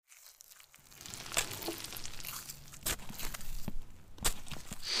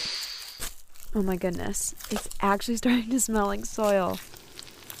Oh my goodness, it's actually starting to smell like soil.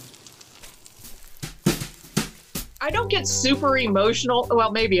 I don't get super emotional.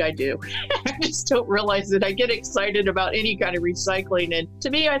 Well, maybe I do. I just don't realize that I get excited about any kind of recycling. And to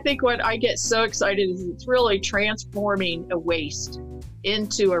me, I think what I get so excited is it's really transforming a waste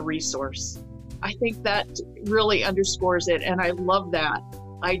into a resource. I think that really underscores it. And I love that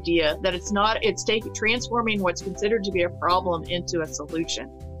idea that it's transforming what's considered to be a problem into a solution.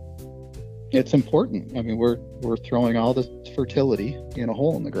 It's important. I mean, we're throwing all this fertility in a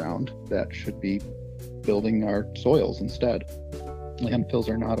hole in the ground that should be building our soils instead. Landfills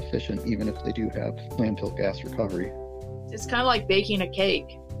are not efficient, even if they do have landfill gas recovery. It's kind of like baking a cake.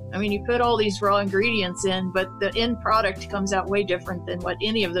 I mean, you put all these raw ingredients in, but the end product comes out way different than what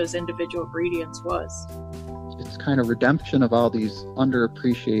any of those individual ingredients was. It's kind of redemption of all these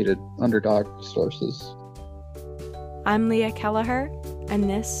underappreciated underdog resources. I'm Leah Kelleher, and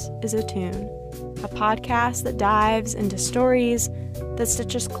this is Attune, a podcast that dives into stories that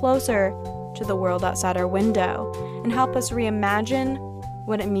stitch us closer to the world outside our window and help us reimagine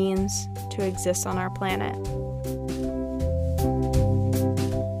what it means to exist on our planet.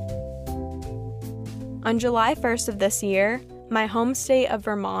 On July 1st of this year, my home state of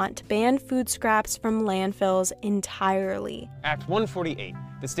Vermont banned food scraps from landfills entirely. Act 148,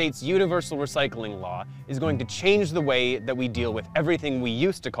 the state's universal recycling law, is going to change the way that we deal with everything we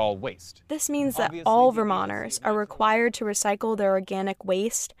used to call waste. This means that all Vermonters are required to recycle their organic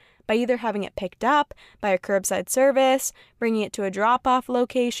waste by either having it picked up by a curbside service, bringing it to a drop-off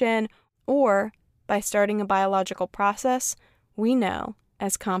location, or by starting a biological process we know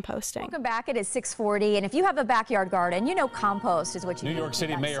as composting. Welcome back. It is 6:40, and if you have a backyard garden, you know compost is what you New need York to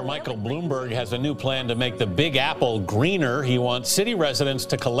City keep that Mayor soil. Michael Bloomberg has a new plan to make the Big Apple greener. He wants city residents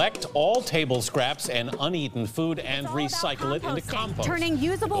to collect all table scraps and uneaten food and recycle it into compost. Turning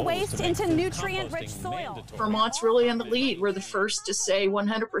usable The goal is waste to make into nutrient-rich composting soil. mandatory. Vermont's really in the lead. We're the first to say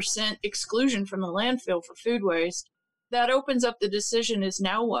 100% exclusion from the landfill for food waste. That opens up the decision is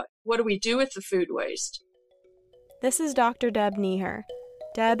now what? What do we do with the food waste? This is Dr. Deb Neher.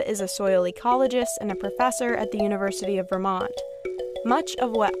 Deb is a soil ecologist and a professor at the University of Vermont. Much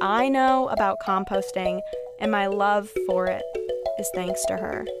of what I know about composting and my love for it is thanks to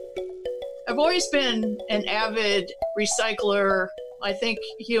her. I've always been an avid recycler. I think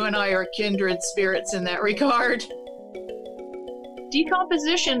you and I are kindred spirits in that regard.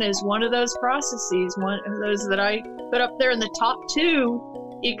 Decomposition is one of those processes, one of those that I put up there in the top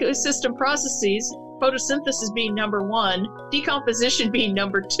 2 ecosystem processes. Photosynthesis being number 1, decomposition being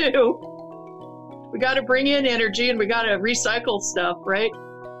number 2. We got to bring in energy and we got to recycle stuff, right?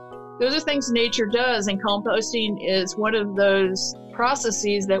 Those are things nature does, and composting is one of those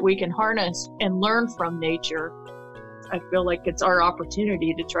processes that we can harness and learn from nature. I feel like it's our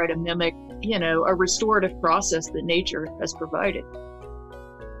opportunity to try to mimic, a restorative process that nature has provided.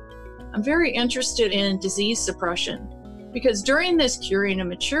 I'm very interested in disease suppression, because during this curing and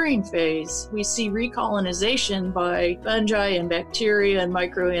maturing phase, we see recolonization by fungi and bacteria and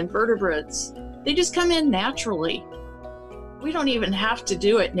microinvertebrates. They just come in naturally. We don't even have to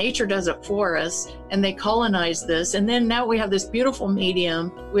do it. Nature does it for us, and they colonize this. And then now we have this beautiful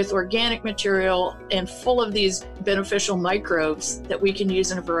medium with organic material and full of these beneficial microbes that we can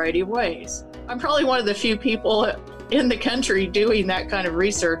use in a variety of ways. I'm probably one of the few people in the country doing that kind of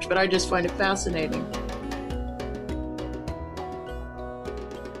research, but I just find it fascinating.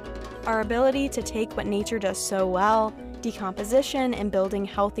 Our ability to take what nature does so well, decomposition and building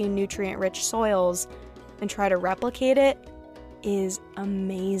healthy, nutrient-rich soils, and try to replicate it is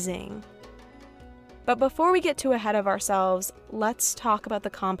amazing. But before we get too ahead of ourselves, let's talk about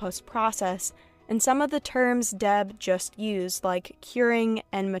the compost process and some of the terms Deb just used, like curing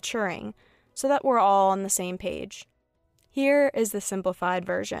and maturing, so that we're all on the same page. Here is the simplified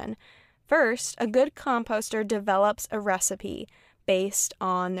version. First, a good composter develops a recipe based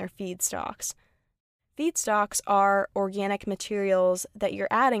on their feedstocks. Feedstocks are organic materials that you're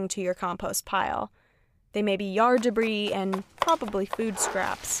adding to your compost pile. They may be yard debris and probably food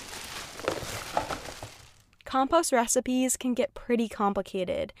scraps. Compost recipes can get pretty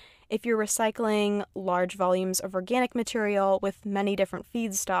complicated if you're recycling large volumes of organic material with many different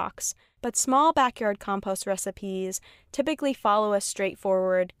feedstocks, but small backyard compost recipes typically follow a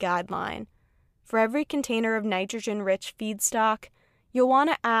straightforward guideline. For every container of nitrogen-rich feedstock, you'll want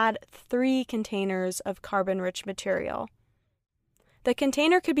to add 3 containers of carbon-rich material. The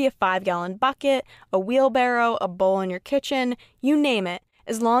container could be a 5-gallon bucket, a wheelbarrow, a bowl in your kitchen, you name it,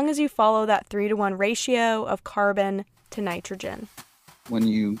 as long as you follow that 3-to-1 ratio of carbon to nitrogen. When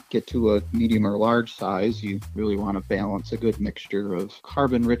you get to a medium or large size, you really want to balance a good mixture of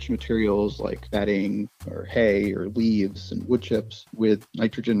carbon-rich materials like bedding or hay or leaves and wood chips with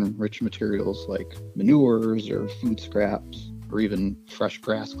nitrogen-rich materials like manures or food scraps or even fresh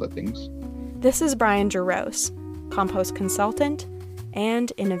grass clippings. This is Brian Jaros, compost consultant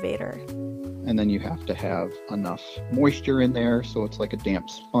and innovator. And then you have to have enough moisture in there so it's like a damp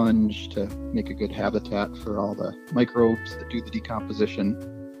sponge to make a good habitat for all the microbes that do the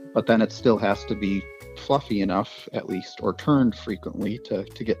decomposition. But then it still has to be fluffy enough, at least, or turned frequently to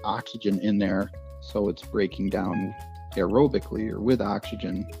get oxygen in there so it's breaking down aerobically or with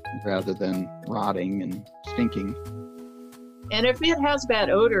oxygen rather than rotting and stinking. And if it has bad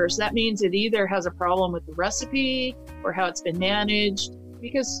odors, that means it either has a problem with the recipe or how it's been managed,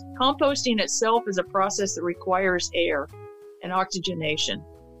 because composting itself is a process that requires air and oxygenation.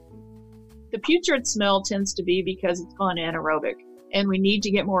 The putrid smell tends to be because it's gone anaerobic, and we need to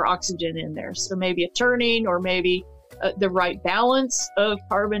get more oxygen in there. So maybe a turning or maybe the right balance of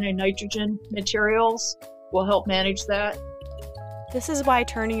carbon and nitrogen materials will help manage that. This is why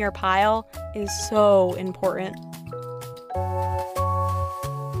turning your pile is so important.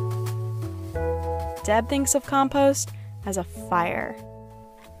 Deb thinks of compost as a fire.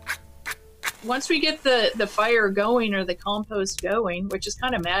 Once we get the fire going or the compost going, which is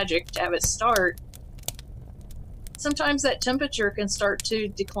kind of magic to have it start, sometimes that temperature can start to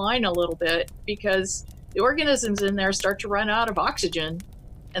decline a little bit because the organisms in there start to run out of oxygen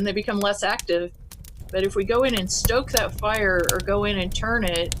and they become less active. But if we go in and stoke that fire or go in and turn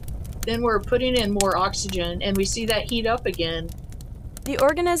it, then we're putting in more oxygen and we see that heat up again. The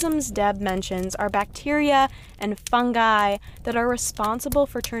organisms Deb mentions are bacteria and fungi that are responsible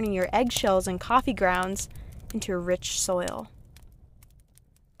for turning your eggshells and coffee grounds into rich soil.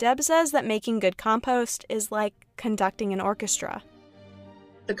 Deb says that making good compost is like conducting an orchestra.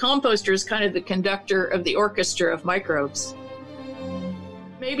 The composter is kind of the conductor of the orchestra of microbes.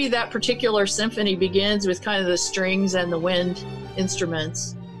 Maybe that particular symphony begins with kind of the strings and the wind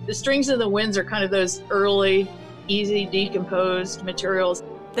instruments. The strings and the winds are kind of those early, easy decomposed materials.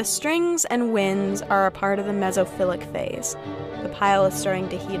 The strings and winds are a part of the mesophilic phase. The pile is starting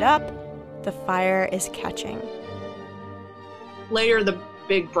to heat up, the fire is catching. Later, the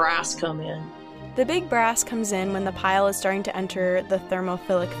big brass come in. The big brass comes in when the pile is starting to enter the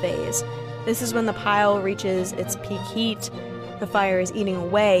thermophilic phase. This is when the pile reaches its peak heat. The fire is eating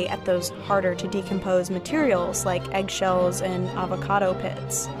away at those harder to decompose materials like eggshells and avocado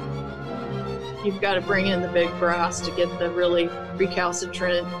pits. You've got to bring in the big brass to get the really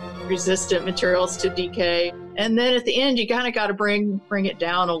recalcitrant, resistant materials to decay. And then at the end, you kind of got to bring it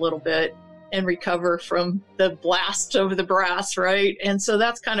down a little bit and recover from the blast of the brass, right? And so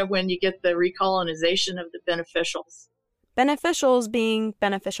that's kind of when you get the recolonization of the beneficials. Beneficials being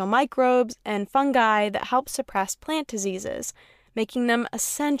beneficial microbes and fungi that help suppress plant diseases, making them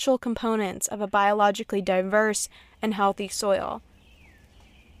essential components of a biologically diverse and healthy soil.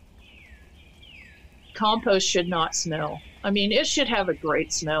 Compost should not smell. I mean, it should have a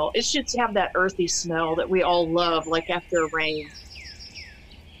great smell. It should have that earthy smell that we all love, like after rain.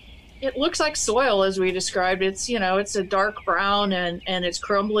 It looks like soil, as we described. It's, it's a dark brown and it's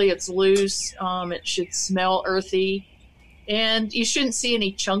crumbly, it's loose. It should smell earthy. And you shouldn't see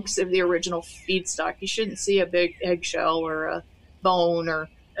any chunks of the original feedstock. You shouldn't see a big eggshell or a bone or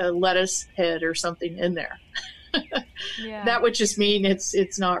a lettuce head or something in there. Yeah. That would just mean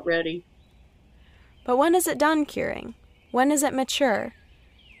it's not ready. But when is it done curing? When is it mature?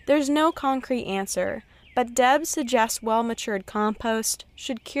 There's no concrete answer, but Deb suggests well-matured compost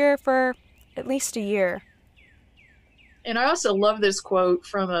should cure for at least a year. And I also love this quote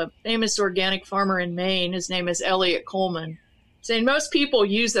from a famous organic farmer in Maine. His name is Elliot Coleman, saying, "Most people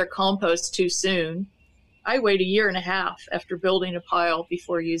use their compost too soon. I wait a year and a half after building a pile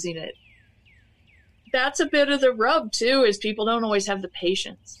before using it." That's a bit of the rub, too, is people don't always have the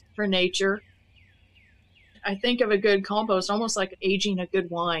patience for nature. I think of a good compost almost like aging a good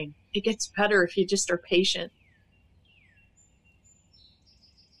wine. It gets better if you just are patient.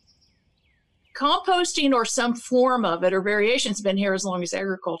 Composting or some form of it or variation has been here as long as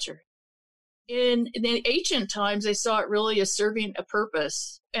agriculture. In the ancient times, they saw it really as serving a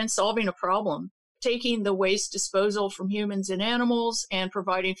purpose and solving a problem, taking the waste disposal from humans and animals and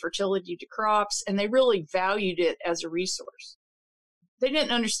providing fertility to crops, and they really valued it as a resource. They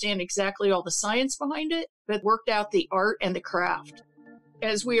didn't understand exactly all the science behind it, but worked out the art and the craft.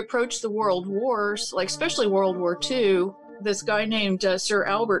 As we approach the world wars, like especially World War II, this guy named Sir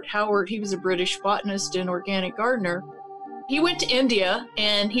Albert Howard, he was a British botanist and organic gardener. He went to India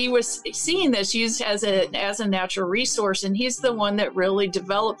and he was seeing this used as a natural resource, and he's the one that really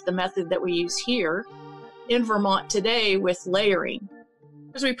developed the method that we use here in Vermont today with layering.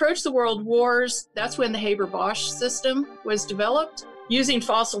 As we approach the World Wars, that's when the Haber-Bosch system was developed, using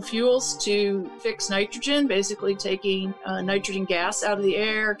fossil fuels to fix nitrogen, basically taking nitrogen gas out of the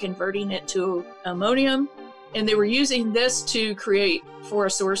air, converting it to ammonium, and they were using this to create for a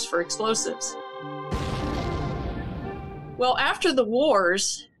source for explosives. Well, after the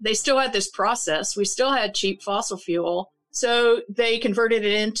wars, they still had this process. We still had cheap fossil fuel, so they converted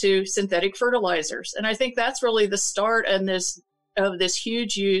it into synthetic fertilizers. And I think that's really the start of this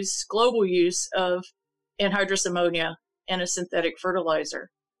huge use, global use of anhydrous ammonia and a synthetic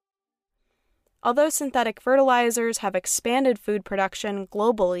fertilizer. Although synthetic fertilizers have expanded food production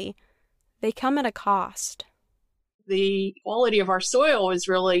globally, they come at a cost. The quality of our soil is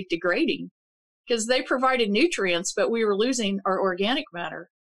really degrading because they provided nutrients, but we were losing our organic matter.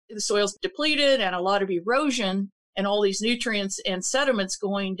 The soil's depleted and a lot of erosion and all these nutrients and sediments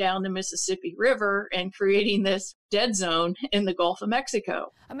going down the Mississippi River and creating this dead zone in the Gulf of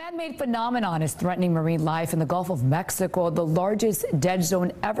Mexico. A man-made phenomenon is threatening marine life in the Gulf of Mexico. The largest dead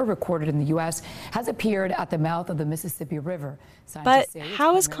zone ever recorded in the U.S. has appeared at the mouth of the Mississippi River. But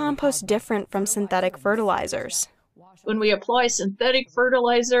how is compost different from synthetic fertilizers? When we apply synthetic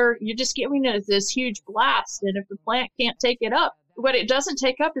fertilizer, you're just giving it this huge blast, and if the plant can't take it up, what it doesn't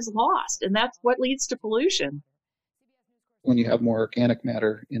take up is lost, and that's what leads to pollution. When you have more organic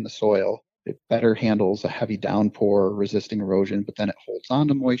matter in the soil, it better handles a heavy downpour, resisting erosion, but then it holds on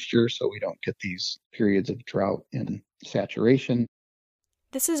to moisture so we don't get these periods of drought and saturation.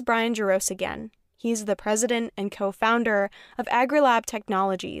 This is Brian Jaros again. He's the president and co-founder of AgriLab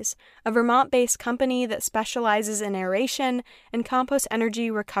Technologies, a Vermont-based company that specializes in aeration and compost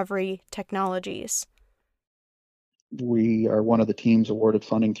energy recovery technologies. We are one of the teams awarded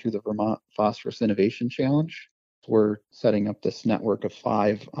funding through the Vermont Phosphorus Innovation Challenge. We're setting up this network of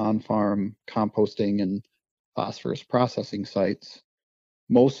 5 on-farm composting and phosphorus processing sites,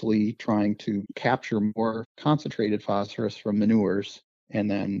 mostly trying to capture more concentrated phosphorus from manures and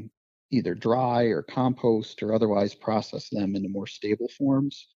then either dry or compost or otherwise process them into more stable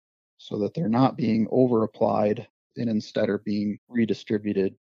forms so that they're not being over-applied and instead are being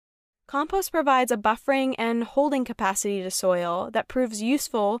redistributed. Compost provides a buffering and holding capacity to soil that proves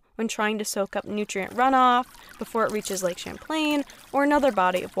useful when trying to soak up nutrient runoff before it reaches Lake Champlain or another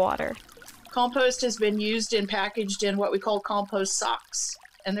body of water. Compost has been used and packaged in what we call compost socks.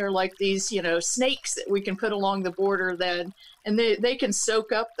 And they're like these, snakes that we can put along the border then. And they can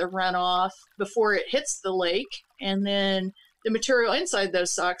soak up the runoff before it hits the lake. And then the material inside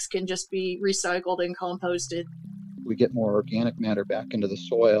those socks can just be recycled and composted. We get more organic matter back into the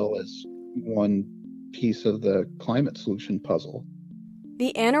soil as one piece of the climate solution puzzle.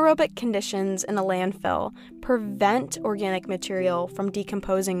 The anaerobic conditions in a landfill prevent organic material from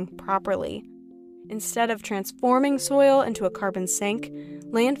decomposing properly. Instead of transforming soil into a carbon sink,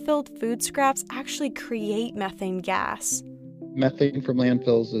 landfilled food scraps actually create methane gas. Methane from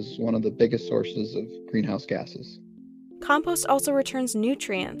landfills is one of the biggest sources of greenhouse gases. Compost also returns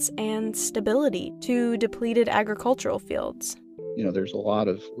nutrients and stability to depleted agricultural fields. There's a lot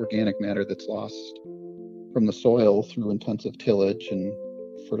of organic matter that's lost from the soil through intensive tillage and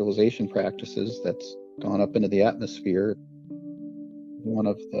fertilization practices that's gone up into the atmosphere. One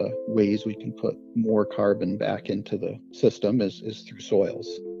of the ways we can put more carbon back into the system is through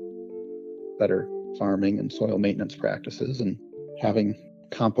soils. Better farming and soil maintenance practices, and having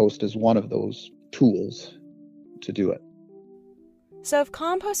compost is one of those tools to do it. So if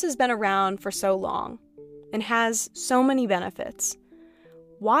compost has been around for so long and has so many benefits,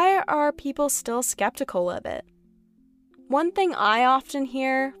 why are people still skeptical of it? One thing I often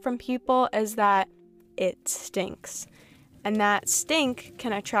hear from people is that it stinks, and that stink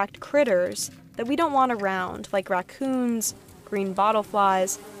can attract critters that we don't want around, like raccoons, green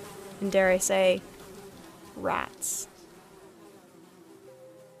bottleflies, and dare I say, rats.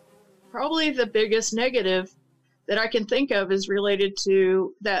 Probably the biggest negative that I can think of is related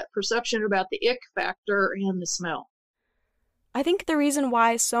to that perception about the ick factor and the smell. I think the reason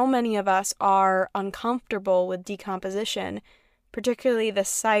why so many of us are uncomfortable with decomposition, particularly the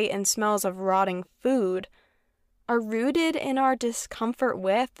sight and smells of rotting food, are rooted in our discomfort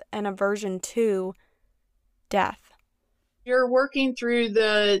with and aversion to death. You're working through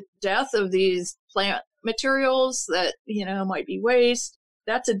the death of these plant materials that, might be waste.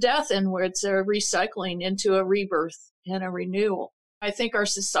 That's a death, and where it's a recycling into a rebirth and a renewal. I think our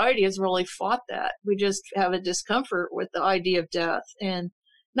society has really fought that. We just have a discomfort with the idea of death and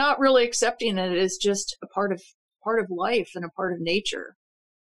not really accepting it as just a part of part of life and a part of nature.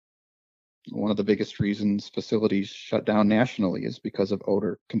 One of the biggest reasons facilities shut down nationally is because of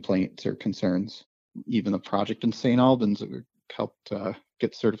odor complaints or concerns. Even the project in St. Albans that we helped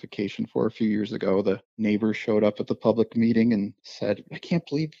get certification for a few years ago, the neighbors showed up at the public meeting and said, "I can't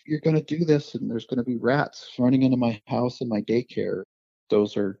believe you're going to do this, and there's going to be rats running into my house and my daycare."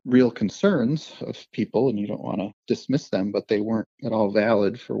 Those are real concerns of people, and you don't want to dismiss them, but they weren't at all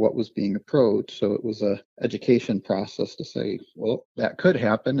valid for what was being approached. So it was a education process to say, well, that could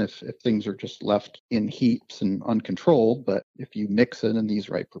happen if things are just left in heaps and uncontrolled. But if you mix it in these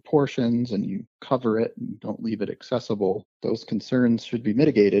right proportions and you cover it and don't leave it accessible, those concerns should be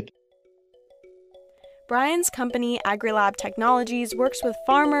mitigated. Brian's company, AgriLab Technologies, works with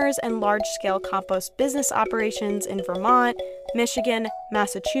farmers and large-scale compost business operations in Vermont, Michigan,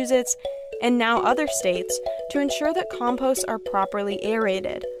 Massachusetts, and now other states to ensure that composts are properly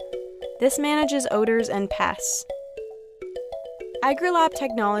aerated. This manages odors and pests. AgriLab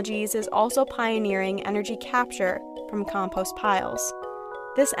Technologies is also pioneering energy capture from compost piles.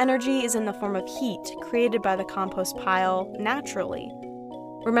 This energy is in the form of heat created by the compost pile naturally.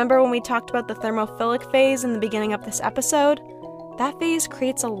 Remember when we talked about the thermophilic phase in the beginning of this episode? That phase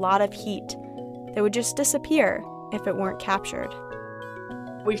creates a lot of heat that would just disappear if it weren't captured.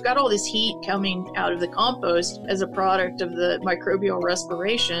 We've got all this heat coming out of the compost as a product of the microbial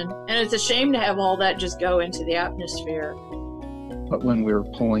respiration, and it's a shame to have all that just go into the atmosphere. But when we're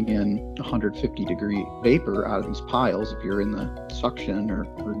pulling in 150 degree vapor out of these piles, if you're in the suction or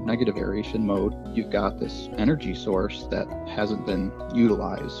negative aeration mode, you've got this energy source that hasn't been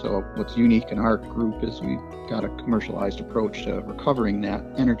utilized. So what's unique in our group is we've got a commercialized approach to recovering that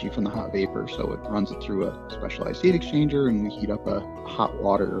energy from the hot vapor. So it runs it through a specialized heat exchanger, and we heat up a hot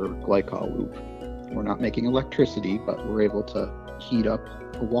water or glycol loop. We're not making electricity, but we're able to heat up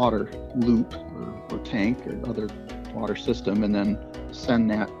a water loop or tank or other water system, and then send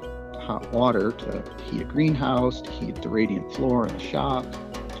that hot water to heat a greenhouse, to heat the radiant floor in a shop,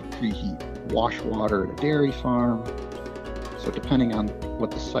 to preheat wash water at a dairy farm. So depending on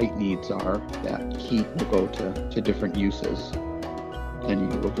what the site needs are, that heat will go to different uses.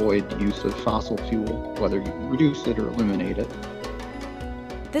 Then you avoid the use of fossil fuel, whether you reduce it or eliminate it.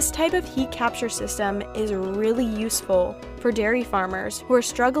 This type of heat capture system is really useful for dairy farmers who are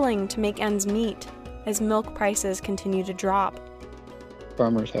struggling to make ends meet as milk prices continue to drop.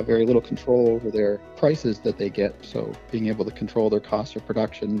 Farmers have very little control over their prices that they get, so being able to control their cost of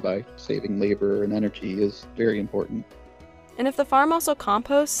production by saving labor and energy is very important. And if the farm also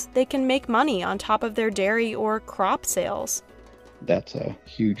composts, they can make money on top of their dairy or crop sales. That's a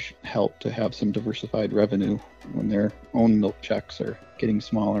huge help to have some diversified revenue when their own milk checks are getting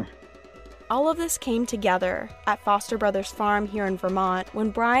smaller. All of this came together at Foster Brothers Farm here in Vermont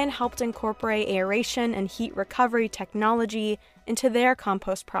when Brian helped incorporate aeration and heat recovery technology into their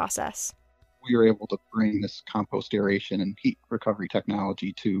compost process. We were able to bring this compost aeration and heat recovery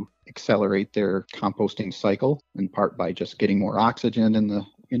technology to accelerate their composting cycle, in part by just getting more oxygen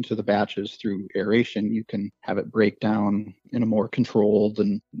into the batches through aeration. You can have it break down in a more controlled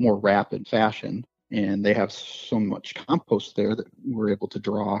and more rapid fashion. And they have so much compost there that we're able to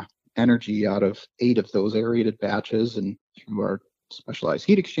draw energy out of 8 of those aerated batches and through our specialized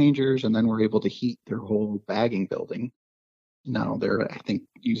heat exchangers, and then we're able to heat their whole bagging building. Now they're, I think,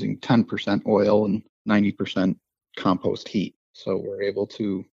 using 10% oil and 90% compost heat. So we're able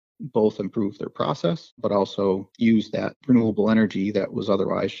to both improve their process, but also use that renewable energy that was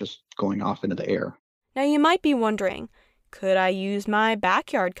otherwise just going off into the air. Now you might be wondering, could I use my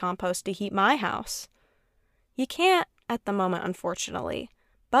backyard compost to heat my house? You can't at the moment, unfortunately.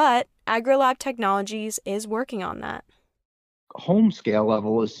 But AgriLab Technologies is working on that. Home scale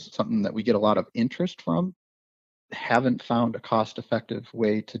level is something that we get a lot of interest from. Haven't found a cost-effective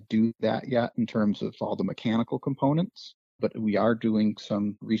way to do that yet in terms of all the mechanical components, but we are doing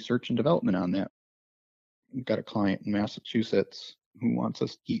some research and development on that. We've got a client in Massachusetts who wants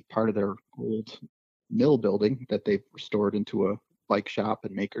us to heat part of their old mill building that they've restored into a bike shop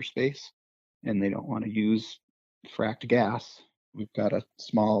and maker space, and they don't want to use fracked gas. We've got a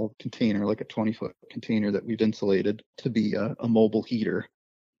small container, like a 20-foot container that we've insulated to be a mobile heater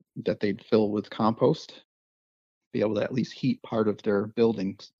that they'd fill with compost, be able to at least heat part of their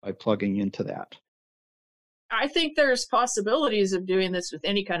buildings by plugging into that. I think there's possibilities of doing this with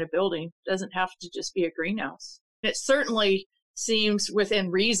any kind of building. It doesn't have to just be a greenhouse. It certainly seems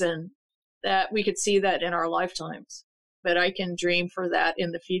within reason that we could see that in our lifetimes, but I can dream for that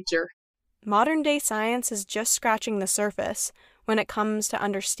in the future. Modern-day science is just scratching the surface when it comes to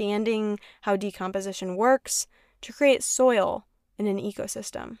understanding how decomposition works to create soil in an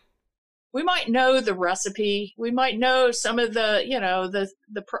ecosystem. We might know the recipe. We might know some of the,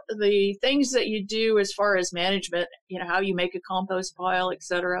 the things that you do as far as management, how you make a compost pile,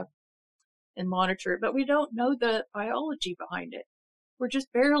 etc., and monitor it. But we don't know the biology behind it. We're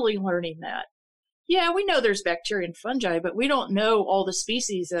just barely learning that. Yeah, we know there's bacteria and fungi, but we don't know all the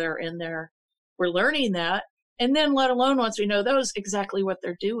species that are in there. We're learning that. And then let alone once we know those, exactly what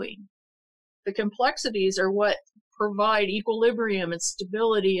they're doing. The complexities are what provide equilibrium and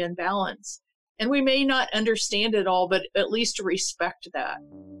stability and balance. And we may not understand it all, but at least respect that.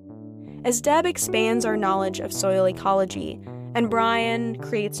 As Deb expands our knowledge of soil ecology and Brian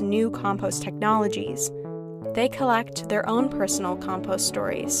creates new compost technologies, they collect their own personal compost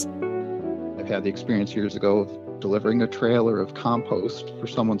stories. I've had the experience years ago of delivering a trailer of compost for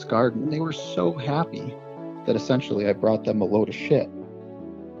someone's garden, and they were so happy that essentially I brought them a load of shit.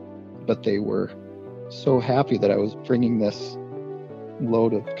 But they were so happy that I was bringing this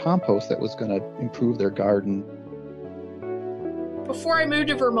load of compost that was going to improve their garden. Before I moved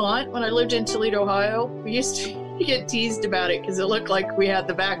to Vermont, when I lived in Toledo, Ohio, we used to get teased about it because it looked like we had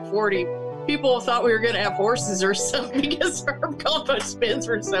the back 40. People thought we were going to have horses or something because our compost bins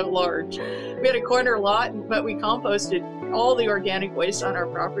were so large. We had a corner lot, but we composted all the organic waste on our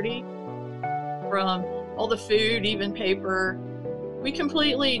property, from all the food, even paper. We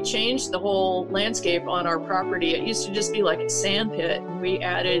completely changed the whole landscape on our property. It used to just be like a sand pit, and we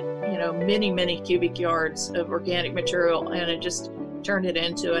added, many cubic yards of organic material, and it just turned it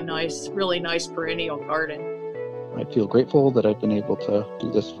into a nice, really nice perennial garden. I feel grateful that I've been able to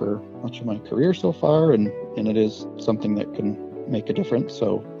do this for much of my career so far, and it is something that can make a difference.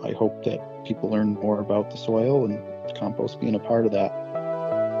 So I hope that people learn more about the soil and compost being a part of that.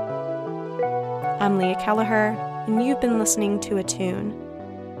 I'm Leah Kelleher, and you've been listening to Attune.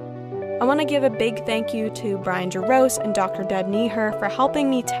 I want to give a big thank you to Brian Jaros and Dr. Deb Neher for helping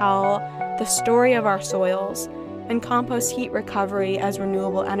me tell the story of our soils and compost heat recovery as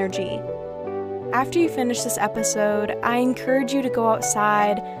renewable energy. After you finish this episode, I encourage you to go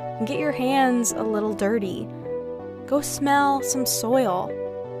outside and get your hands a little dirty. Go smell some soil.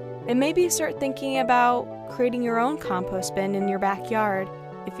 And maybe start thinking about creating your own compost bin in your backyard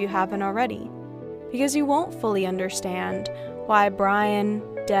if you haven't already. Because you won't fully understand why Brian,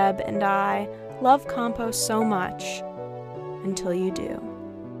 Deb, and I love compost so much until you do.